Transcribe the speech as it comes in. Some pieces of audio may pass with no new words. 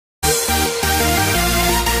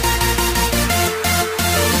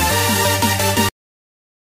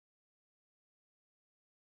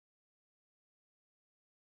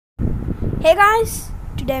Hey guys,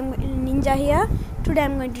 today I'm Ninja here. Today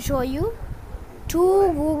I'm going to show you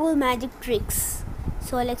 2 Google magic tricks.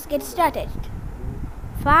 So let's get started.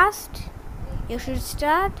 First, you should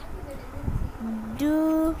start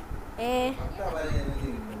do a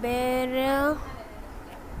barrel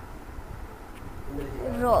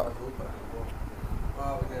roll.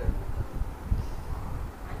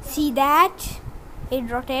 See that it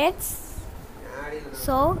rotates.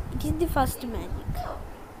 So it is the first magic.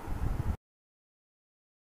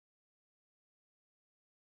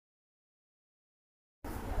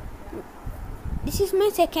 This is my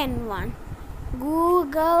second one.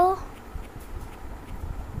 Google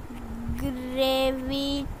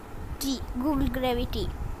Gravity.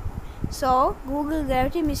 So Google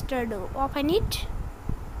Gravity Mr. Do. Open it.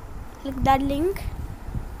 Click that link.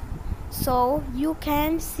 So you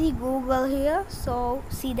can see Google here. So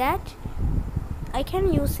see that. I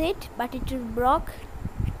can use it, but it is broke.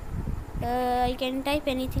 I can type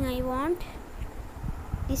anything I want.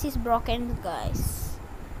 This is broken, guys.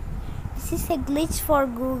 This is a glitch for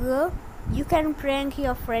Google. You can prank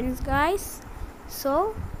your friends, guys.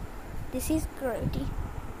 So this is Gravity.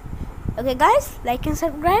 Okay guys, like and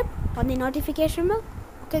subscribe on the notification bell.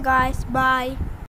 Okay guys, bye.